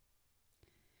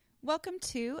Welcome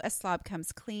to A Slob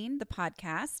Comes Clean, the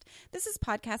podcast. This is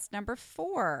podcast number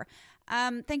 4.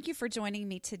 Thank you for joining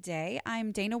me today.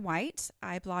 I'm Dana White.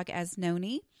 I blog as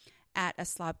Noni at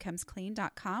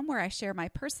aslobcomesclean.com, where I share my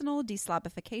personal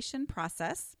deslobification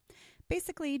process.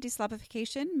 Basically,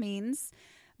 deslobification means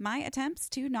my attempts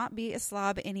to not be a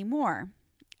slob anymore.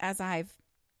 As I've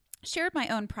shared my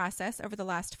own process over the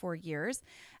last 4 years,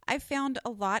 I've found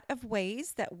a lot of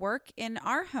ways that work in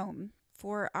our home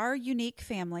for our unique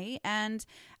family, and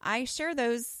I share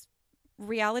those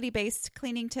reality-based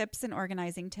cleaning tips and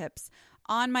organizing tips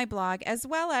on my blog, as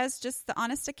well as just the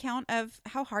honest account of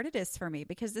how hard it is for me,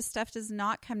 because this stuff does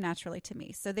not come naturally to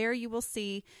me. So there you will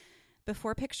see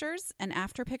before pictures and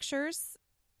after pictures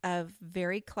of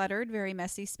very cluttered, very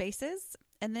messy spaces,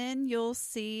 and then you'll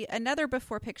see another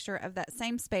before picture of that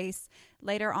same space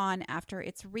later on after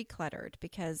it's recluttered,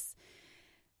 because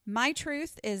my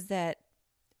truth is that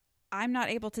I'm not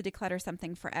able to declutter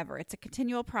something forever. It's a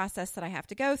continual process that I have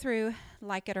to go through,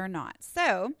 like it or not.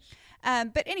 So,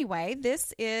 but anyway,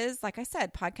 this is, like I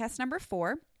said, podcast number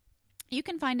 4. You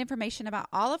can find information about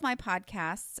all of my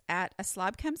podcasts at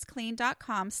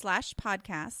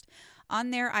aslobcomesclean.com/podcast.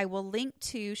 On there, I will link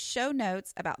to show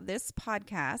notes about this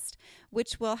podcast,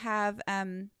 which will have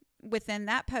within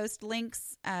that post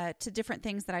links to different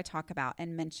things that I talk about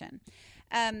and mention.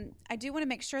 I do want to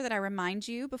make sure that I remind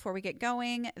you before we get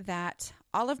going that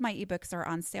all of my ebooks are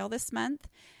on sale this month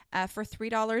for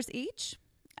 $3 each.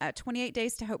 28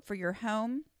 Days to Hope for Your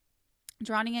Home,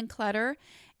 Drowning in Clutter,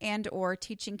 and or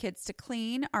Teaching Kids to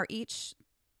Clean are each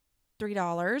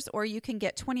 $3, or you can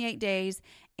get 28 Days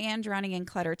and Drowning in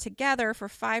Clutter together for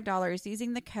 $5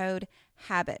 using the code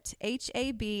HABIT,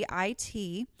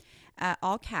 HABIT,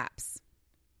 all caps.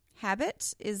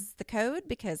 Habit is the code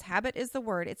because habit is the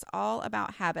word. It's all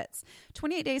about habits.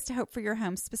 28 Days to Hope for Your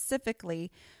Home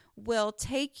specifically will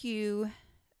take you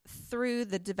through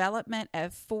the development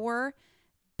of 4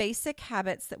 basic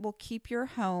habits that will keep your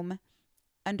home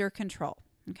under control.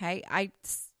 Okay,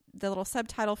 the little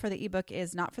subtitle for the ebook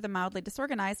is Not for the Mildly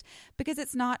Disorganized, because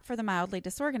it's not for the mildly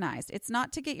disorganized. It's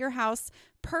not to get your house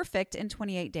perfect in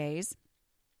 28 days.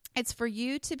 It's for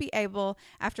you to be able,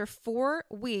 after 4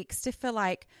 weeks, to feel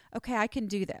like, okay, I can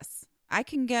do this. I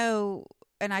can go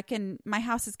and my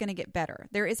house is going to get better.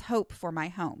 There is hope for my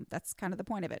home. That's kind of the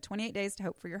point of it. 28 Days to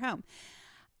Hope for Your Home.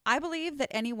 I believe that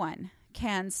anyone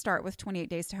can start with 28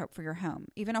 Days to Hope for Your Home.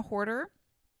 Even a hoarder,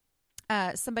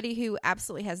 somebody who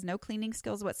absolutely has no cleaning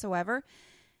skills whatsoever.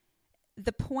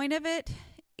 The point of it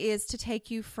is to take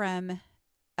you from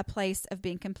a place of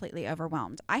being completely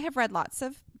overwhelmed. I have read lots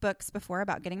of books before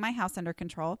about getting my house under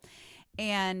control,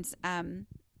 and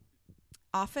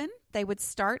often they would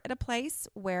start at a place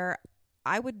where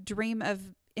I would dream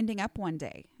of ending up one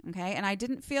day, okay? And I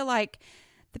didn't feel like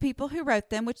the people who wrote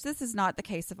them, which this is not the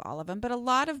case of all of them, but a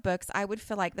lot of books, I would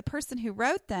feel like the person who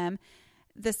wrote them,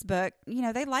 this book,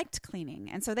 they liked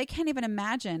cleaning, and so they can't even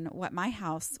imagine what my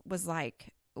house was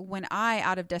like when I,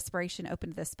 out of desperation,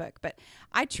 opened this book. But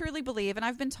I truly believe, and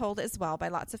I've been told as well by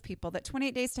lots of people, that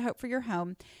 28 Days to Hope for Your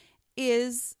Home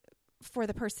is for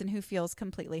the person who feels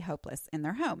completely hopeless in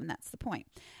their home, and that's the point.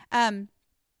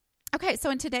 Okay, so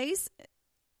in today's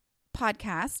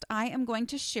podcast, I am going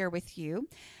to share with you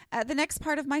the next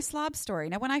part of my slob story.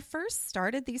 Now, when I first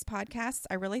started these podcasts,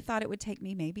 I really thought it would take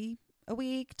me maybe a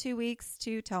week, 2 weeks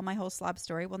to tell my whole slob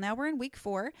story. Well, now we're in week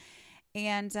 4,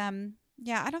 and I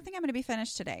don't think I'm going to be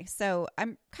finished today. So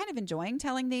I'm kind of enjoying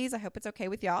telling these. I hope it's okay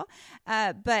with y'all.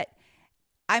 But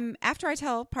after I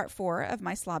tell part 4 of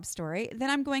my slob story, then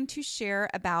I'm going to share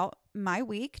about my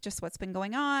week, just what's been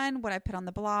going on, what I put on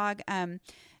the blog,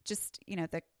 just,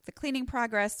 the cleaning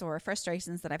progress or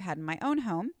frustrations that I've had in my own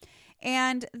home.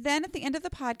 And then at the end of the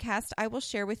podcast, I will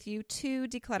share with you 2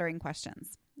 decluttering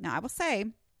questions. Now, I will say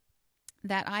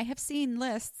that I have seen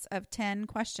lists of 10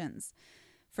 questions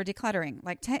for decluttering.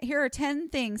 Like here are 10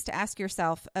 things to ask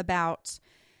yourself about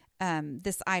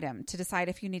this item to decide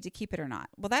if you need to keep it or not.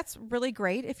 Well, that's really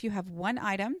great if you have one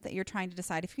item that you're trying to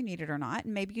decide if you need it or not.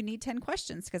 And maybe you need 10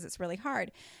 questions because it's really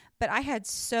hard. But I had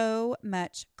so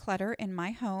much clutter in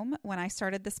my home when I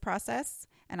started this process,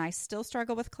 and I still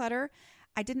struggle with clutter.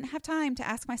 I didn't have time to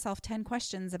ask myself 10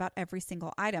 questions about every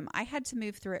single item. I had to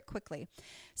move through it quickly.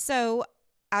 So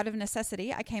out of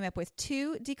necessity, I came up with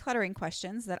 2 decluttering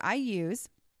questions that I use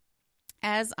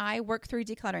as I work through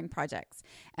decluttering projects.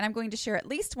 And I'm going to share at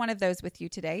least one of those with you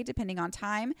today, depending on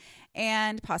time,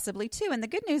 and possibly 2. And the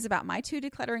good news about my 2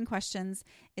 decluttering questions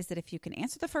is that if you can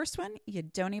answer the first one, you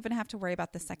don't even have to worry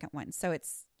about the second one. So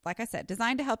it's, like I said,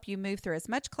 designed to help you move through as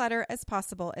much clutter as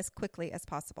possible, as quickly as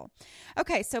possible.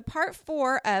 Okay, so part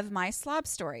 4 of my slob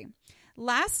story.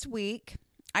 Last week,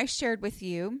 I shared with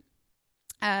you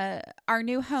our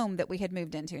new home that we had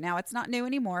moved into. Now, it's not new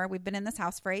anymore. We've been in this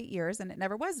house for 8 years, and it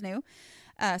never was new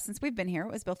since we've been here.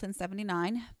 It was built in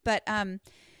 79. But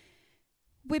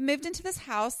we moved into this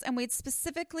house, and we'd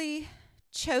specifically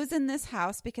chosen this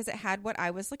house because it had what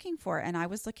I was looking for, and I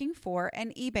was looking for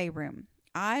an eBay room.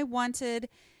 I wanted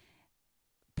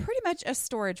pretty much a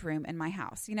storage room in my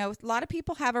house. You know, a lot of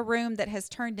people have a room that has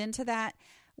turned into that.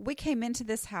 We came into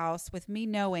this house with me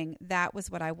knowing that was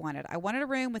what I wanted. I wanted a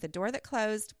room with a door that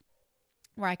closed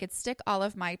where I could stick all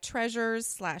of my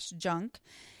treasures / junk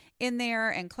in there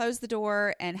and close the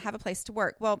door and have a place to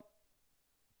work. Well,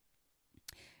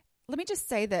 let me just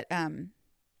say that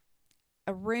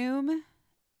a room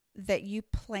that you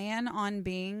plan on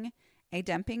being a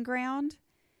dumping ground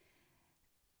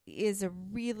is a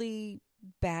really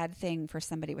bad thing for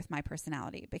somebody with my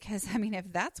personality, because I mean,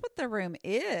 if that's what the room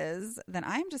is, then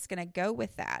I'm just going to go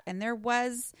with that. And there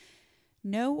was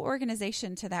no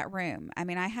organization to that room. I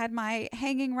mean, I had my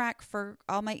hanging rack for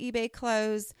all my eBay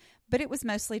clothes, but it was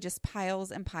mostly just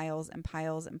piles and piles and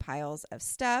piles and piles of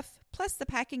stuff, plus the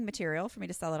packing material for me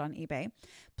to sell it on eBay,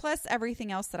 plus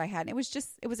everything else that I had. And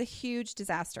it was a huge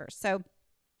disaster. So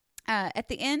at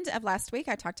the end of last week,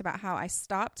 I talked about how I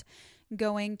stopped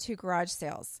going to garage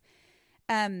sales.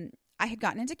 I had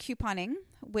gotten into couponing,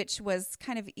 which was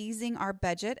kind of easing our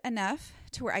budget enough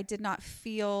to where I did not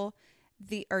feel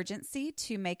the urgency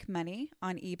to make money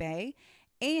on eBay.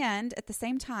 And at the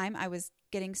same time, I was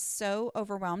getting so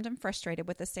overwhelmed and frustrated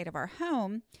with the state of our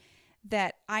home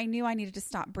that I knew I needed to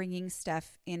stop bringing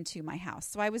stuff into my house.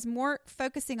 So I was more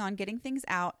focusing on getting things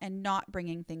out and not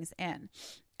bringing things in.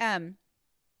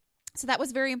 So that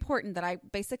was very important that I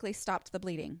basically stopped the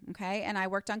bleeding. Okay. And I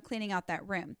worked on cleaning out that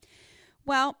room.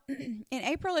 Well, in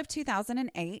April of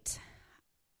 2008,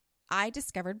 I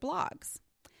discovered blogs.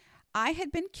 I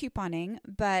had been couponing,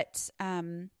 but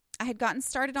I had gotten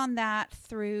started on that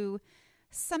through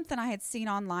something I had seen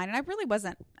online. And I really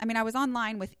wasn't, I mean, I was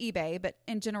online with eBay, but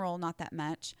in general, not that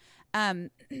much.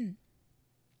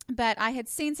 But I had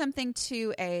seen something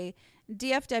to a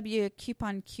DFW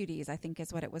Coupon Cuties, I think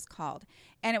is what it was called.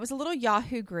 And it was a little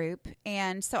Yahoo group.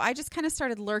 And so I just kind of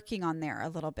started lurking on there a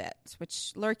little bit,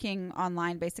 which lurking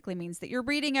online basically means that you're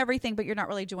reading everything, but you're not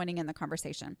really joining in the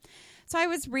conversation. So I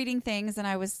was reading things and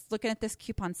I was looking at this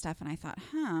coupon stuff and I thought,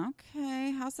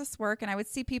 okay, how's this work? And I would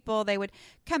see people, they would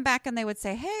come back and they would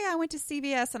say, hey, I went to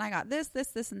CVS and I got this, this,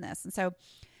 this, and this. And so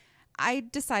I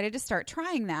decided to start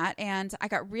trying that. And I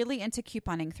got really into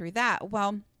couponing through that.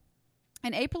 Well,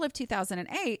 in April of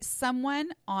 2008, someone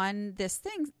on this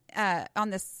thing, on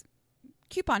this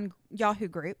coupon Yahoo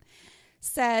group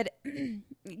said,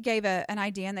 gave an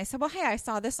idea and they said, well, hey, I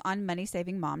saw this on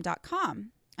moneysavingmom.com.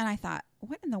 And I thought,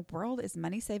 what in the world is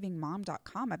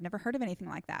moneysavingmom.com? I've never heard of anything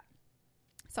like that.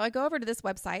 So I go over to this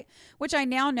website, which I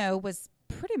now know was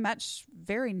pretty much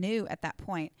very new at that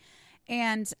point.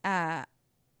 And,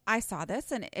 I saw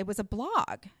this and it was a blog.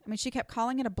 I mean, she kept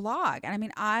calling it a blog. And I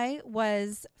mean, I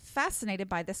was fascinated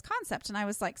by this concept. And I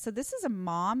was like, so this is a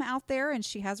mom out there and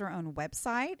she has her own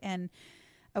website. And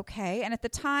okay. And at the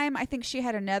time, I think she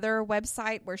had another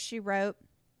website where she wrote.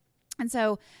 And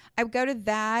so I would go to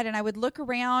that and I would look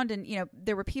around and, you know,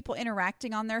 there were people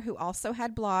interacting on there who also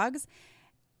had blogs.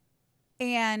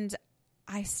 And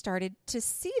I started to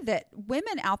see that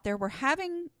women out there were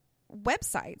having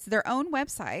websites, their own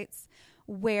websites,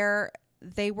 where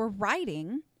they were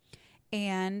writing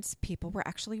and people were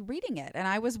actually reading it. And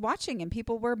I was watching and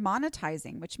people were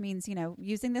monetizing, which means, you know,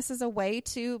 using this as a way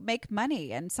to make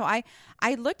money. And so I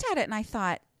looked at it and I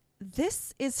thought,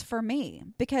 this is for me,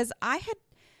 because I had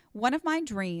one of my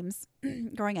dreams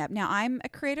growing up. Now I'm a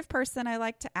creative person. I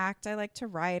like to act. I like to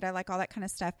write. I like all that kind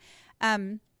of stuff.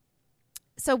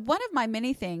 So one of my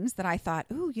many things that I thought,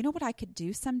 ooh, you know what I could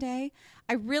do someday?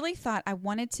 I really thought I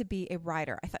wanted to be a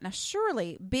writer. I thought, now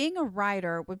surely being a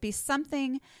writer would be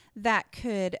something that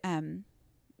could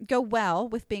go well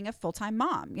with being a full-time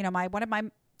mom. You know, I wanted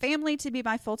my family to be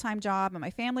my full-time job and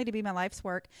my family to be my life's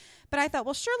work. But I thought,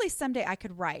 well, surely someday I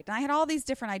could write. And I had all these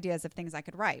different ideas of things I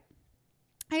could write.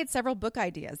 I had several book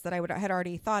ideas that I had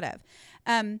already thought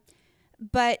of.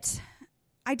 But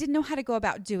I didn't know how to go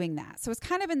about doing that. So it's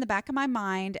kind of in the back of my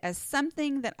mind as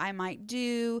something that I might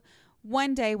do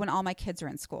one day when all my kids are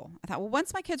in school. I thought, well,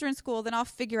 once my kids are in school, then I'll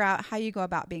figure out how you go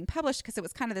about being published, because it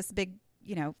was kind of this big,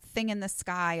 you know, thing in the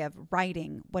sky of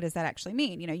writing. What does that actually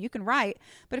mean? You know, you can write,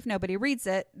 but if nobody reads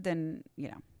it, then, you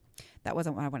know, that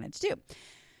wasn't what I wanted to do.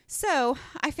 So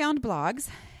I found blogs.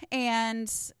 And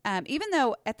even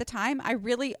though at the time I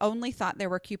really only thought there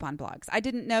were coupon blogs, I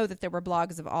didn't know that there were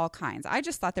blogs of all kinds. I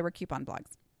just thought there were coupon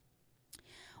blogs.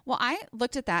 Well, I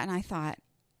looked at that and I thought,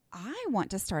 I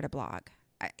want to start a blog.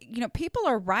 people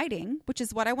are writing, which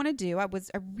is what I want to do. I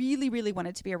really, really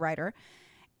wanted to be a writer.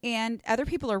 And other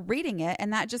people are reading it.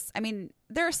 And that just,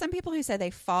 there are some people who say they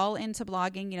fall into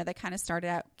blogging. They kind of started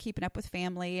out keeping up with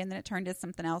family and then it turned into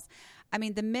something else.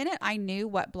 The minute I knew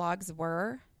what blogs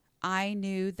were, I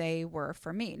knew they were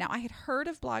for me. Now, I had heard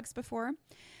of blogs before,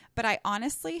 but I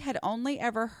honestly had only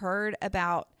ever heard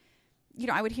about,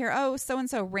 I would hear, oh,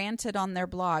 so-and-so ranted on their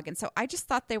blog. And so I just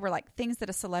thought they were like things that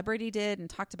a celebrity did and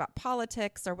talked about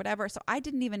politics or whatever. So I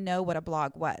didn't even know what a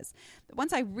blog was. But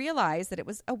once I realized that it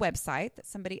was a website that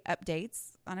somebody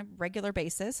updates on a regular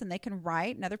basis and they can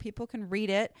write and other people can read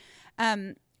it,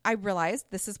 I realized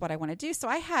this is what I want to do. So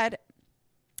I had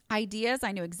ideas.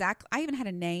 I knew exactly. I even had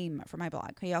a name for my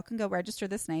blog. Okay, y'all can go register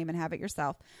this name and have it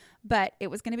yourself. But it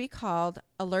was going to be called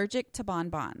Allergic to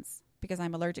Bonbons because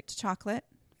I'm allergic to chocolate.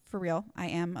 For real, I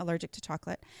am allergic to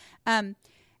chocolate. And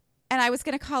I was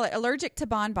going to call it Allergic to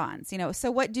Bonbons.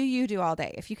 So what do you do all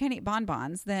day? If you can't eat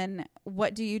bonbons, then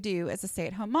what do you do as a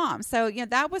stay-at-home mom? So,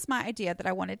 that was my idea that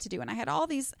I wanted to do. And I had all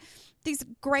these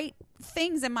great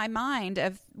things in my mind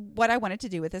of what I wanted to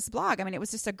do with this blog. It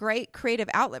was just a great creative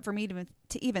outlet for me to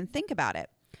even think about it.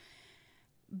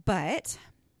 But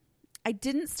I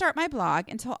didn't start my blog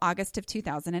until August of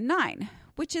 2009,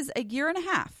 which is a year and a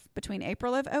half between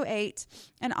April of 2008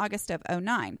 and August of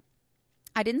 2009.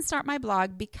 I didn't start my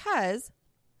blog because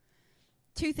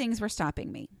two things were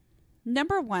stopping me.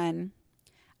 Number one,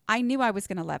 I knew I was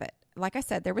going to love it. Like I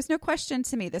said, there was no question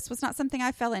to me. This was not something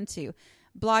I fell into.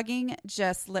 Blogging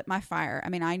just lit my fire.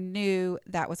 I knew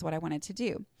that was what I wanted to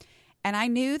do. And I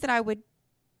knew that I would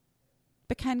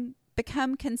become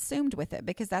consumed with it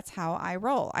because that's how I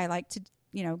roll. I like to,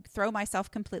 throw myself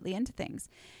completely into things.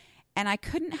 And I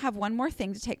couldn't have one more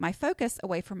thing to take my focus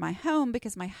away from my home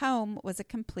because my home was a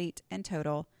complete and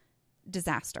total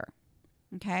disaster.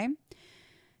 Okay?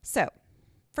 So,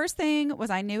 first thing was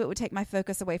I knew it would take my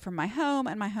focus away from my home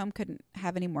and my home couldn't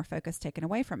have any more focus taken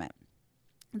away from it.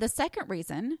 The second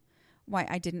reason why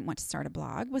I didn't want to start a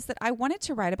blog was that I wanted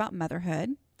to write about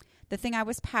motherhood, the thing I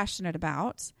was passionate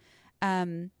about.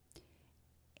 And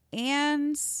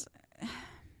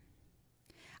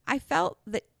I felt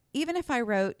that even if I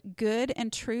wrote good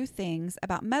and true things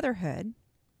about motherhood,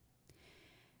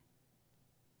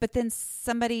 but then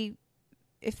somebody,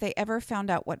 if they ever found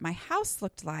out what my house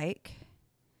looked like,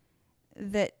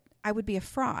 that I would be a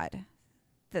fraud,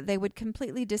 that they would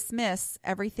completely dismiss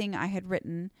everything I had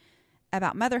written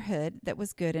about motherhood that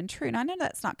was good and true. Now, I know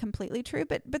that's not completely true,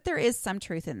 but there is some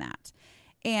truth in that.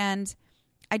 And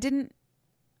I didn't,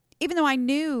 even though I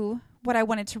knew what I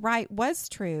wanted to write was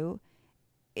true,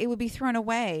 it would be thrown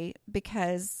away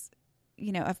because,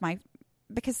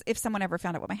 because if someone ever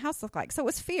found out what my house looked like. So it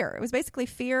was fear. It was basically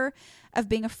fear of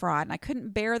being a fraud. And I couldn't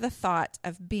bear the thought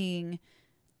of being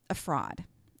a fraud.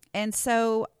 And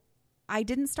so I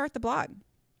didn't start the blog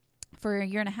for a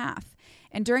year and a half.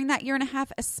 And during that year and a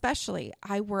half, especially,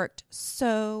 I worked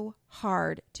so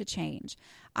hard to change.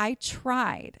 I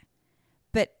tried,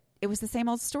 but it was the same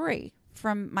old story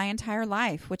from my entire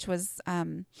life, which was,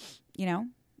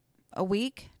 a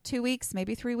week, 2 weeks,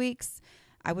 maybe 3 weeks.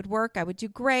 I would work, I would do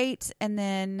great, and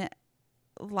then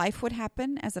life would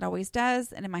happen as it always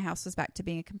does, and then my house was back to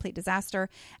being a complete disaster,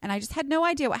 and I just had no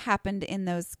idea what happened in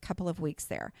those couple of weeks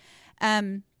there.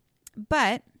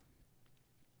 But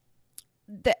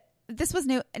this was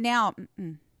new.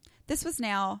 This was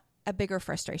now a bigger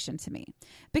frustration to me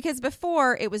because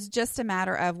before it was just a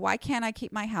matter of why can't I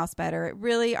keep my house better?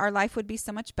 Our life would be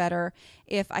so much better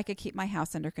if I could keep my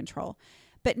house under control.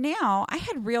 But now I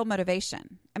had real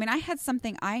motivation. I had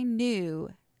something I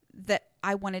knew that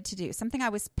I wanted to do, something I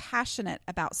was passionate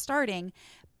about starting,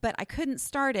 but I couldn't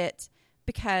start it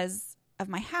because of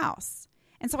my house.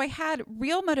 And so I had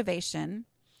real motivation,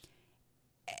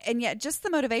 and yet just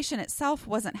the motivation itself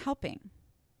wasn't helping.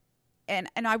 And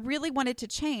I really wanted to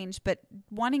change, but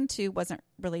wanting to wasn't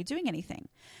really doing anything.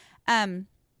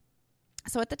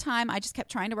 So at the time, I just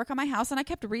kept trying to work on my house, and I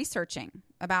kept researching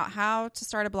about how to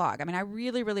start a blog. I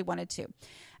really, really wanted to.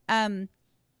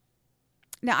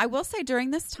 Now, I will say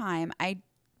during this time, I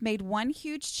made one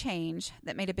huge change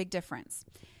that made a big difference.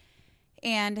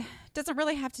 And it doesn't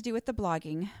really have to do with the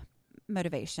blogging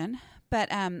motivation,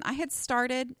 but I had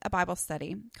started a Bible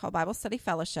study called Bible Study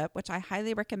Fellowship, which I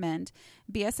highly recommend,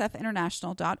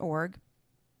 bsfinternational.org.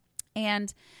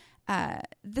 And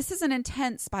this is an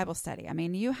intense Bible study.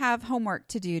 You have homework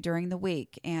to do during the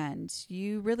week, and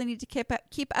you really need to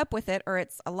keep up with it, or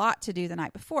it's a lot to do the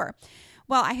night before.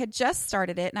 Well, I had just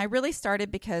started it, and I really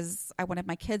started because I wanted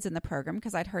my kids in the program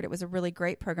because I'd heard it was a really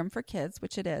great program for kids,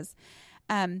 which it is.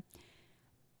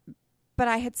 But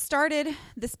I had started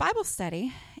this Bible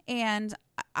study, and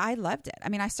I loved it. I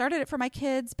mean, I started it for my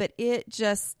kids, but it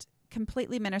just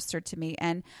completely ministered to me.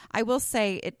 And I will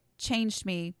say it changed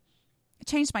my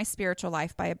spiritual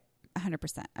life by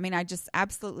 100%. I mean, I just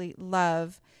absolutely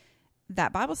love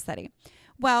that Bible study.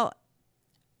 Well,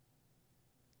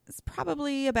 it's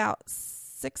probably about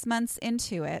 6 months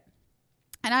into it,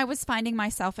 and I was finding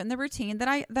myself in the routine that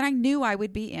I knew I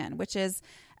would be in, which is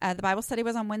the Bible study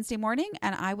was on Wednesday morning,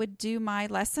 and I would do my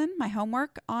lesson, my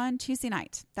homework on Tuesday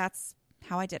night. That's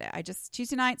how I did it.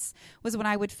 Tuesday nights was when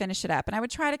I would finish it up, and I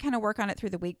would try to kind of work on it through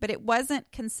the week, but it wasn't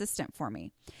consistent for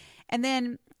me. And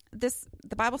then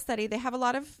the Bible study, they have a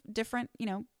lot of different,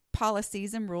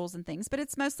 policies and rules and things, but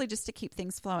it's mostly just to keep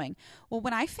things flowing. Well,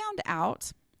 when I found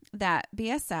out that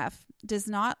BSF does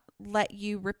not let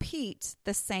you repeat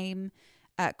the same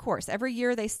course. Every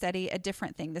year they study a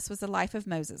different thing. This was the life of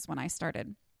Moses when I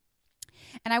started.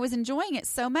 And I was enjoying it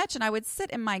so much, and I would sit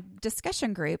in my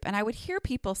discussion group and I would hear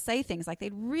people say things like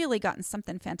they'd really gotten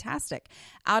something fantastic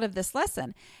out of this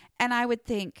lesson. And I would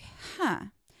think,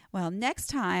 well, next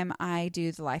time I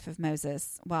do the life of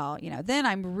Moses, then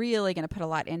I'm really going to put a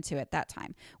lot into it that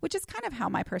time, which is kind of how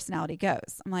my personality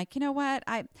goes. I'm like, you know what?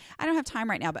 I don't have time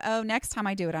right now, but next time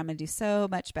I do it, I'm going to do so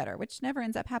much better, which never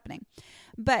ends up happening.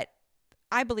 But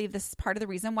I believe this is part of the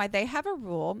reason why they have a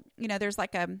rule. There's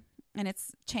and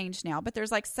it's changed now, but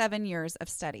there's 7 years of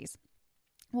studies.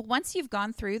 Well, once you've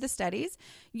gone through the studies,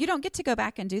 you don't get to go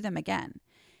back and do them again.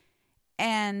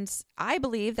 And I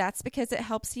believe that's because it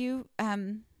helps you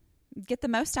get the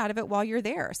most out of it while you're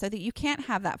there, so that you can't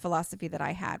have that philosophy that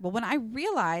I had. Well, when I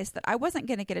realized that I wasn't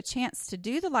going to get a chance to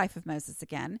do the life of Moses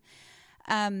again,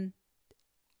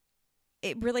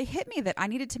 it really hit me that I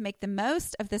needed to make the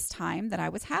most of this time that I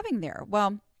was having there.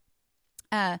 Well,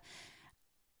 I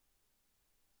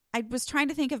was trying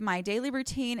to think of my daily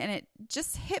routine, and it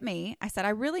just hit me. I said, I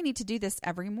really need to do this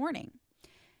every morning.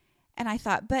 And I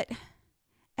thought, but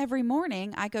every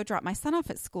morning I go drop my son off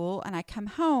at school and I come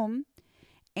home,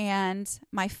 and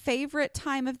my favorite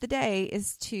time of the day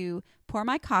is to pour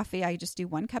my coffee. I just do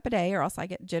 1 cup a day, or else I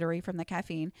get jittery from the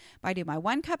caffeine. But I do my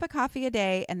 1 cup of coffee a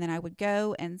day, and then I would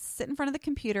go and sit in front of the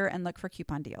computer and look for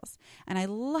coupon deals. And I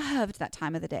loved that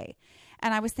time of the day.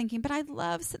 And I was thinking, but I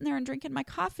love sitting there and drinking my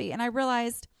coffee. And I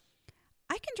realized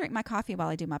I can drink my coffee while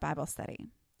I do my Bible study.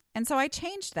 And so I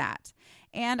changed that.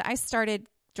 And I started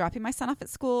dropping my son off at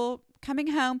school, coming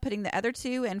home, putting the other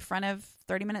 2 in front of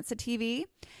 30 minutes of TV.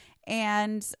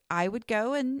 And I would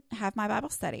go and have my Bible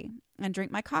study and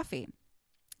drink my coffee.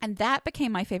 And that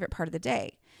became my favorite part of the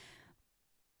day.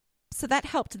 So that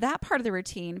helped that part of the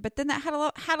routine. But then that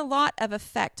had a lot of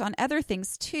effect on other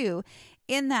things too,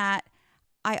 in that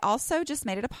I also just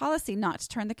made it a policy not to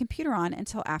turn the computer on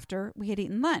until after we had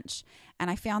eaten lunch.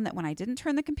 And I found that when I didn't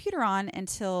turn the computer on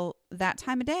until that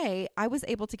time of day, I was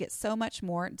able to get so much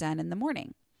more done in the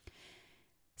morning.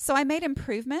 So I made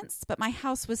improvements, but my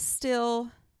house was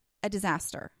still a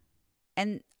disaster.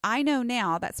 And I know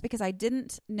now that's because I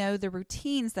didn't know the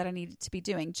routines that I needed to be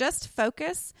doing. Just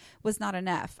focus was not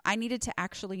enough. I needed to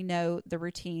actually know the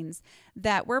routines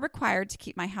that were required to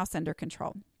keep my house under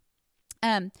control.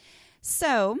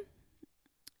 So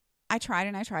I tried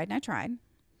and I tried and I tried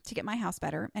to get my house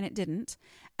better, and it didn't.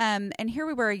 And here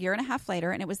we were a year and a half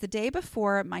later, and it was the day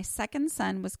before my second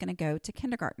son was going to go to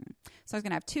kindergarten. So I was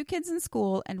going to have 2 kids in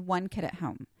school and 1 kid at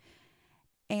home.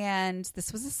 And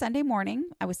this was a Sunday morning.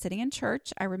 I was sitting in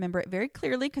church. I remember it very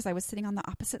clearly because I was sitting on the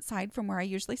opposite side from where I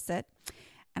usually sit.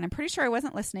 And I'm pretty sure I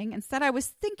wasn't listening. Instead, I was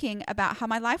thinking about how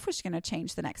my life was going to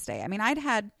change the next day. I mean, I'd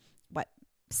had,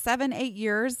 7-8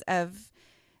 years of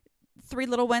 3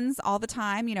 little ones all the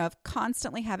time, of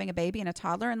constantly having a baby and a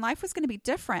toddler. And life was going to be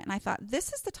different. And I thought,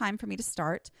 this is the time for me to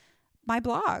start my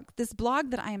blog, this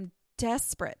blog that I am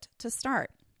desperate to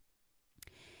start.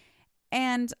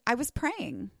 And I was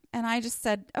praying. And I just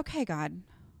said, okay, God,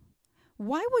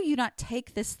 why will you not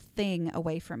take this thing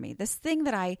away from me? This thing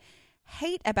that I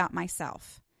hate about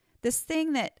myself, this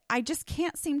thing that I just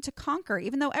can't seem to conquer,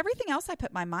 even though everything else I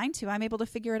put my mind to, I'm able to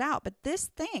figure it out. But this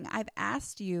thing, I've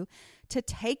asked you to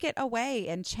take it away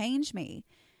and change me.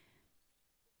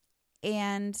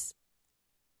 And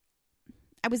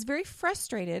I was very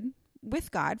frustrated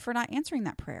with God for not answering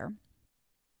that prayer.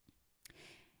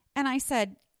 And I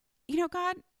said,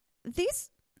 God,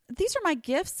 these are my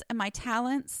gifts and my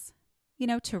talents,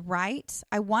 to write.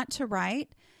 I want to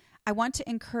write. I want to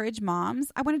encourage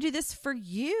moms. I want to do this for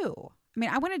you. I mean,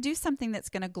 I want to do something that's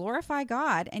going to glorify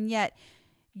God. And yet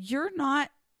you're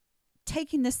not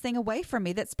taking this thing away from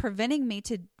me that's preventing me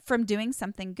from doing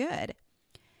something good.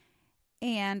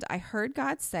 And I heard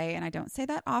God say, and I don't say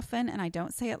that often and I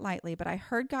don't say it lightly, but I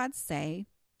heard God say,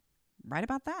 right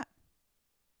about that.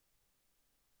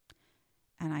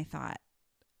 And I thought,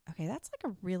 okay, that's like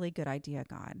a really good idea,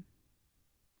 God.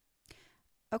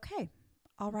 Okay,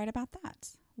 I'll write about that.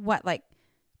 What, like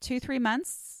 2-3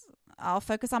 months, I'll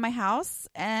focus on my house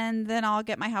and then I'll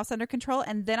get my house under control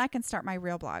and then I can start my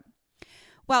real blog.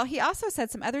 Well, he also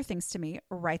said some other things to me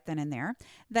right then and there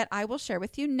that I will share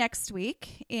with you next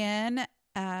week in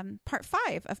part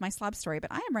 5 of my slob story.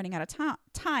 But I am running out of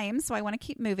time, so I want to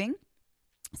keep moving.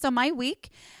 So my week,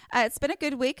 it's been a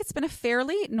good week. It's been a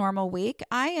fairly normal week.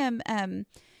 I mentioned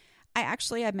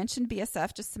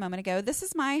BSF just a moment ago. This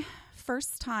is my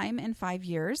first time in 5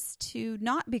 years to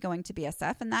not be going to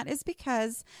BSF, and that is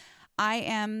because I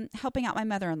am helping out my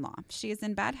mother-in-law. She is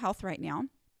in bad health right now,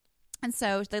 and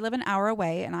so they live an hour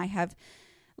away, and I have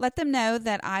let them know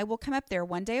that I will come up there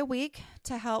one day a week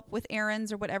to help with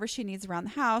errands or whatever she needs around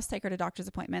the house, take her to doctor's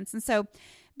appointments. And so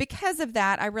because of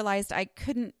that, I realized I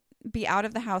couldn't be out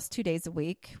of the house 2 days a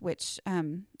week, which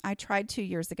I tried 2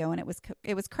 years ago, and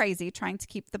it was crazy trying to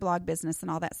keep the blog business and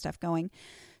all that stuff going.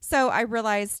 So I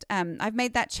realized I've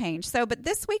made that change. But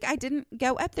this week I didn't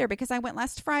go up there because I went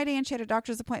last Friday and she had a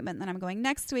doctor's appointment, and then I'm going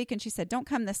next week, and she said, don't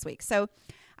come this week. So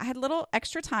I had a little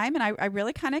extra time, and I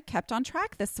really kind of kept on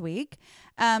track this week.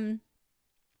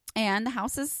 And the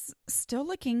house is still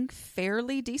looking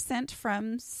fairly decent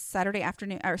from Sunday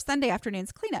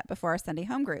afternoon's cleanup before our Sunday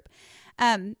home group.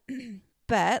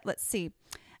 But let's see.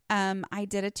 I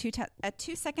did a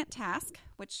 2-second task,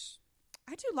 which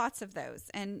I do lots of those.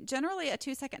 And generally a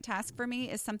 2-second task for me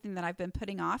is something that I've been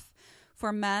putting off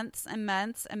for months and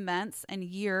months and months and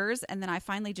years. And then I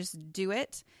finally just do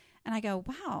it. And I go,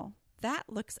 wow, that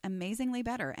looks amazingly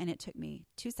better. And it took me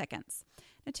 2 seconds.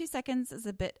 Now, 2 seconds is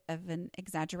a bit of an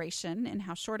exaggeration in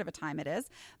how short of a time it is.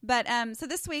 But so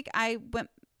this week I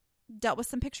dealt with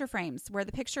some picture frames where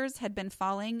the pictures had been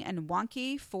falling and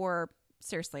wonky for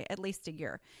seriously at least a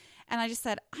year. And I just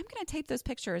said, I'm going to tape those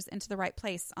pictures into the right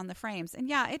place on the frames. And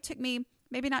yeah, it took me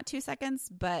maybe not 2 seconds,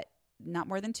 but not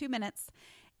more than 2 minutes.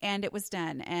 And it was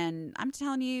done. And I'm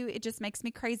telling you, it just makes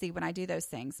me crazy when I do those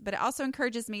things. But it also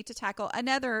encourages me to tackle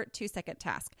another 2-second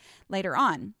task later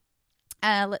on.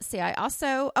 Let's see. I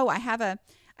have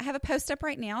a post up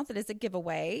right now that is a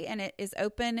giveaway, and it is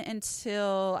open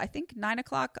until I think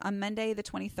 9:00 on Monday, the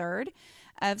 23rd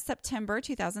of September,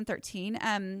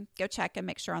 2013. Go check and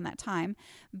make sure on that time.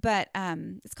 But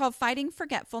it's called Fighting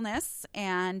Forgetfulness,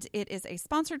 and it is a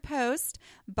sponsored post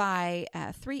by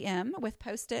 3M with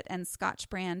Post-it and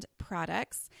Scotch brand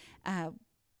products.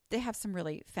 They have some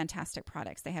really fantastic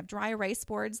products. They have dry erase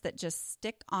boards that just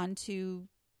stick onto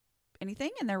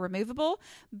anything and they're removable.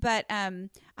 But I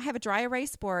have a dry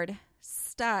erase board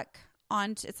stuck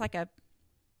on, it's like a,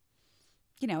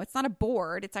 it's not a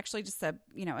board. It's actually just a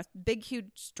big,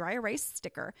 huge dry erase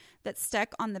sticker that's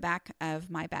stuck on the back of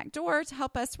my back door to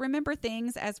help us remember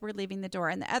things as we're leaving the door.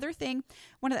 And the other thing,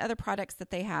 one of the other products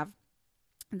that they have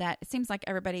that it seems like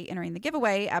everybody entering the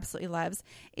giveaway absolutely loves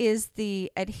is the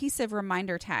adhesive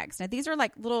reminder tags. Now, these are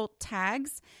like little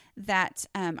tags that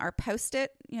are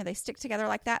Post-it. They stick together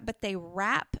like that, but they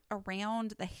wrap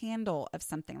around the handle of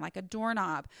something like a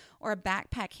doorknob or a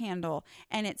backpack handle.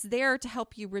 And it's there to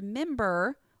help you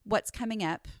remember what's coming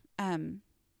up,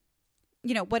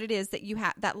 what it is that you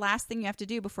have, that last thing you have to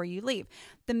do before you leave.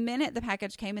 The minute the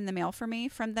package came in the mail for me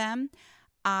from them,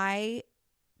 I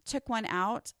took one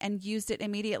out and used it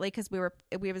immediately because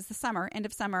it was the end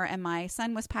of summer, and my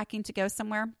son was packing to go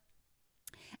somewhere.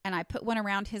 And I put one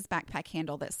around his backpack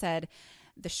handle that said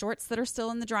the shorts that are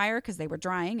still in the dryer because they were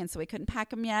drying and so we couldn't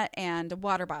pack them yet, and a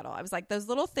water bottle. I was like, those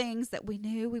little things that we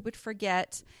knew we would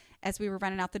forget as we were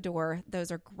running out the door,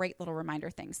 those are great little reminder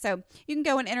things. So you can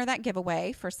go and enter that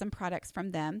giveaway for some products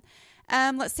from them.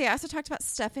 Let's see. I also talked about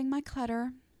stuffing my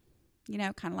clutter.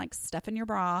 Kind of like stuffing your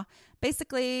bra.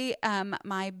 Basically,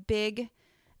 my big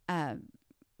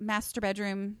master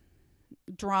bedroom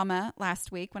drama last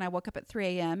week when I woke up at 3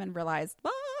 a.m. and realized,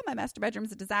 my master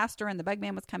bedroom's a disaster, and the bug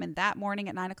man was coming that morning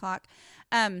at 9:00.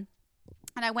 And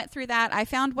I went through that. I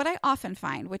found what I often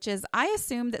find, which is I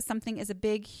assume that something is a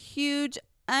big, huge,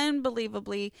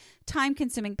 unbelievably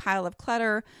time-consuming pile of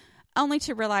clutter, only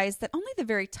to realize that only the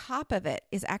very top of it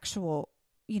is actual,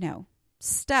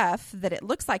 stuff that it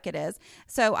looks like it is.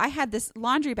 So I had this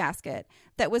laundry basket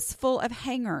that was full of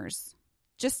hangers,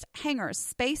 just hangers,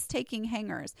 space-taking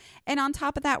hangers. And on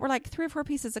top of that were like 3 or 4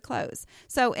 pieces of clothes.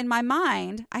 So in my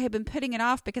mind, I had been putting it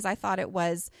off because I thought it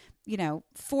was,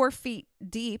 4 feet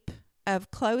deep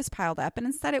of clothes piled up. And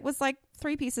instead it was like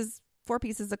 4 pieces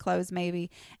of clothes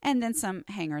maybe, and then some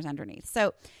hangers underneath.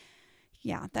 So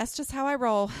yeah, that's just how I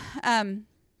roll. I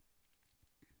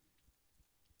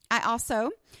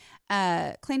also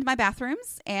cleaned my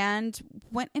bathrooms and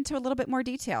went into a little bit more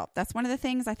detail. That's one of the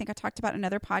things I think I talked about in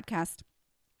another podcast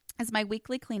is my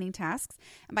weekly cleaning tasks.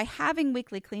 And by having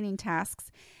weekly cleaning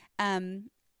tasks,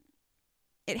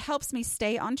 it helps me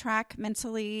stay on track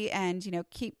mentally and,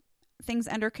 keep things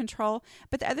under control.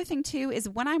 But the other thing too is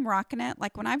when I'm rocking it,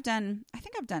 like when I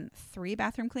think I've done 3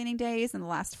 bathroom cleaning days in the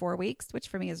last 4 weeks, which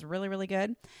for me is really, really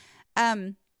good.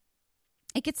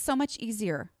 It gets so much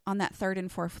easier on that 3rd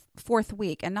and 4th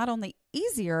week. And not only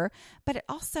easier, but it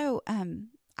also,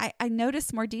 I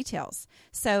noticed more details.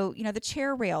 So, the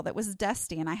chair rail that was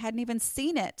dusty and I hadn't even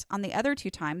seen it on the other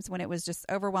 2 times when it was just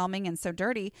overwhelming and so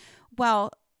dirty.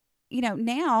 Well,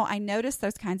 now I notice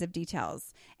those kinds of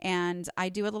details and I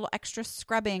do a little extra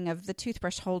scrubbing of the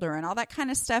toothbrush holder and all that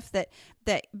kind of stuff that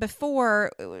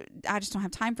before I just don't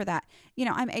have time for that.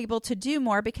 I'm able to do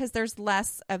more because there's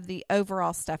less of the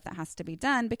overall stuff that has to be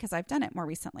done because I've done it more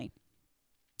recently.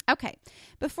 Okay,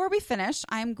 before we finish,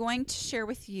 I'm going to share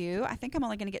with you, I think I'm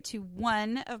only going to get to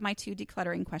one of my 2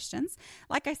 decluttering questions.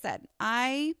 Like I said,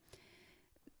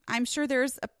 I'm sure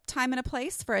there's a time and a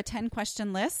place for a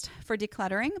 10-question list for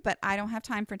decluttering, but I don't have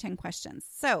time for 10 questions.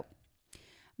 So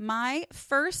my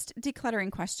first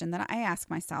decluttering question that I ask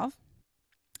myself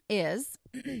is,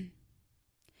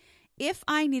 if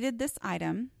I needed this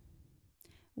item,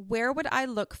 where would I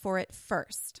look for it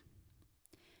first?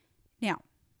 Now,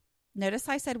 notice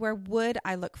I said, where would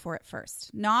I look for it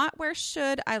first? Not where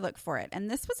should I look for it? And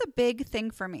this was a big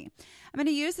thing for me. I'm going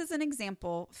to use as an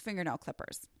example fingernail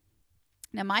clippers.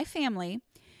 Now, my family,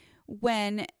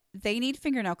 when they need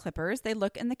fingernail clippers, they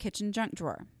look in the kitchen junk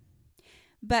drawer.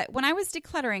 But when I was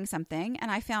decluttering something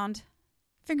and I found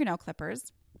fingernail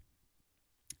clippers,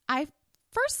 I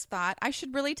first thought I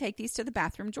should really take these to the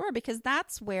bathroom drawer because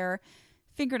that's where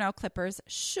fingernail clippers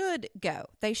should go.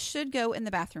 They should go in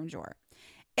the bathroom drawer.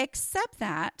 Except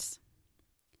that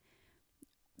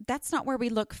that's not where we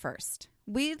look first.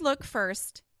 We look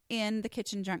first in the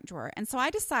kitchen junk drawer. And so I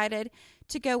decided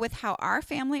to go with how our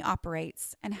family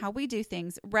operates and how we do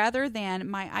things rather than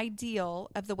my ideal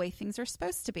of the way things are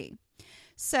supposed to be.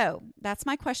 So that's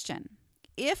my question.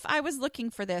 If I was looking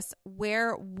for this,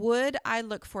 where would I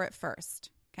look for it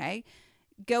first? Okay.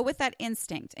 Go with that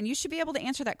instinct. And you should be able to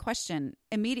answer that question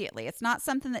immediately. It's not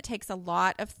something that takes a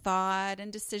lot of thought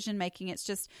and decision making. It's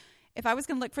just, if I was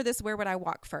going to look for this, where would I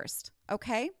walk first?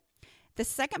 Okay. The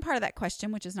second part of that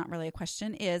question, which is not really a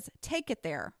question, is take it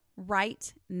there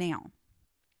right now.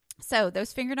 So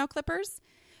those fingernail clippers,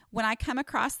 when I come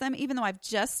across them, even though I've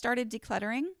just started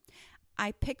decluttering,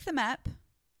 I pick them up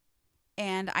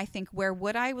and I think, where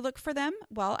would I look for them?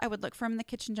 Well, I would look for them in the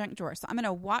kitchen junk drawer. So I'm going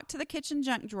to walk to the kitchen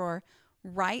junk drawer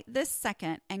right this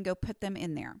second and go put them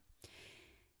in there.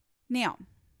 Now,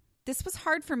 this was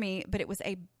hard for me, but it was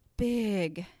a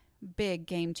big, big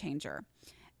game changer.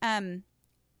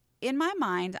 In my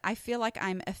mind, I feel like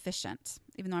I'm efficient,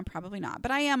 even though I'm probably not,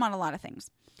 but I am on a lot of things.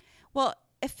 Well,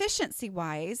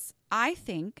 efficiency-wise, I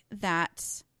think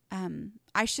that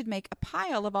I should make a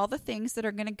pile of all the things that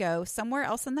are going to go somewhere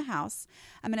else in the house.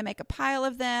 I'm going to make a pile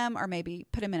of them or maybe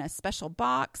put them in a special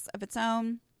box of its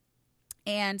own.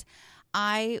 And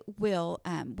I will,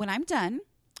 when I'm done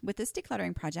with this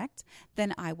decluttering project,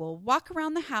 then I will walk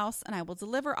around the house and I will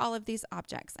deliver all of these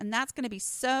objects. And that's going to be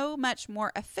so much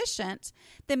more efficient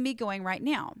than me going right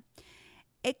now.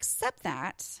 Except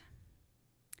that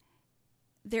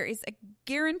there is a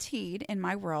guaranteed in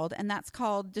my world, and that's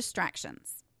called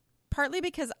distractions. Partly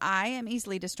because I am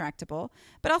easily distractible,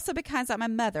 but also because I'm a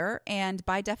mother, and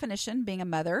by definition, being a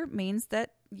mother means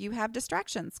that you have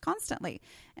distractions constantly.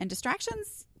 And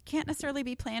distractions can't necessarily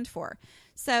be planned for.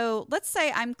 So let's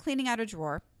say I'm cleaning out a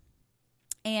drawer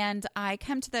and I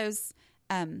come to those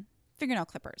fingernail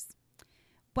clippers.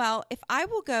 Well, if I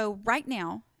will go right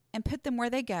now and put them where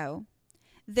they go,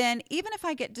 then even if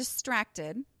I get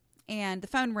distracted and the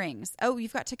phone rings, oh,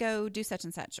 you've got to go do such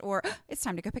and such, or it's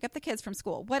time to go pick up the kids from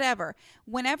school, whatever.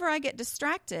 Whenever I get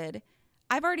distracted,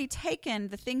 I've already taken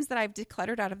the things that I've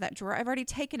decluttered out of that drawer. I've already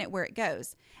taken it where it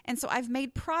goes. And so I've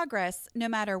made progress no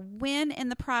matter when in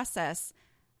the process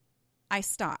I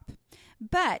stop.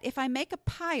 But if I make a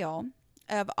pile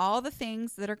of all the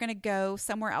things that are going to go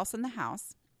somewhere else in the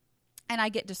house and I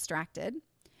get distracted,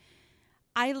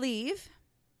 I leave,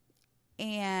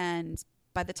 and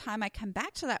by the time I come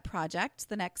back to that project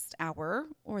the next hour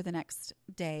or the next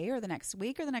day or the next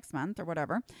week or the next month or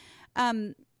whatever,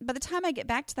 by the time I get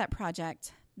back to that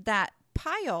project, that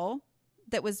pile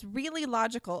that was really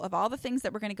logical of all the things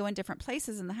that were going to go in different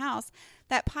places in the house,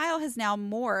 that pile has now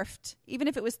morphed. Even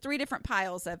if it was 3 different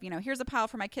piles of, here's a pile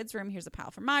for my kids' room, here's a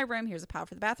pile for my room, here's a pile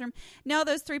for the bathroom. Now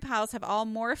those 3 piles have all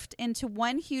morphed into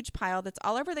one huge pile that's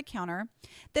all over the counter,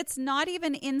 that's not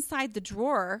even inside the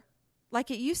drawer like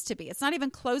it used to be. It's not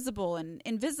even closable and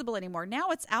invisible anymore. Now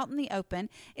it's out in the open.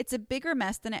 It's a bigger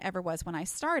mess than it ever was when I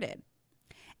started.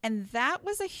 And that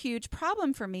was a huge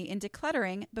problem for me in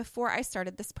decluttering before I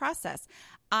started this process.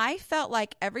 I felt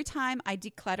like every time I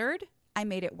decluttered, I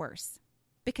made it worse,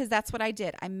 because that's what I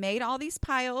did. I made all these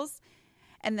piles,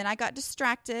 and then I got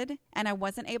distracted and I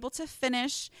wasn't able to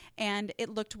finish, and it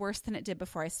looked worse than it did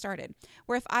before I started.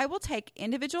 Where if I will take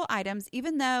individual items,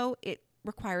 even though it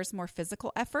requires more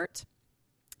physical effort,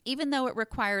 even though it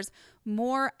requires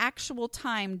more actual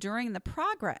time during the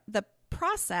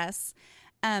process,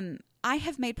 I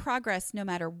have made progress no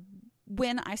matter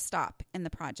when I stop in the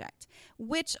project,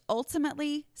 which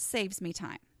ultimately saves me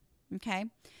time. Okay,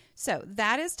 so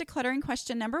that is decluttering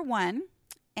question number 1.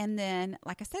 And then,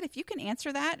 like I said, if you can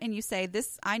answer that and you say,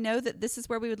 I know that this is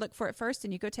where we would look for it first,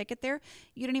 and you go take it there,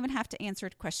 you don't even have to answer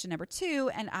question number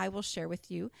 2. And I will share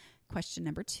with you question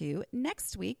number 2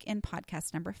 next week in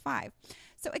podcast number 5.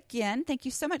 So again, thank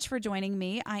you so much for joining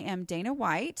me. I am Dana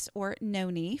White, or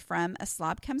Noni, from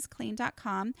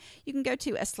aslobcomesclean.com. You can go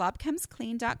to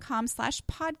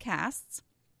aslobcomesclean.com/podcasts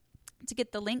to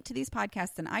get the link to these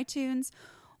podcasts in iTunes,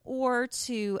 or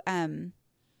to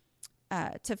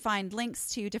find links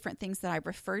to different things that I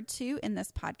referred to in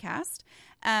this podcast.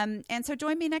 And so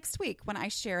join me next week when I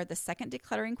share the second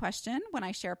decluttering question, when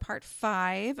I share part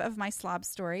 5 of my slob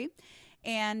story.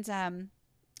 And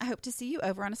I hope to see you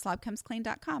over on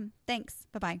aslobcomesclean.com. Thanks.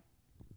 Bye-bye.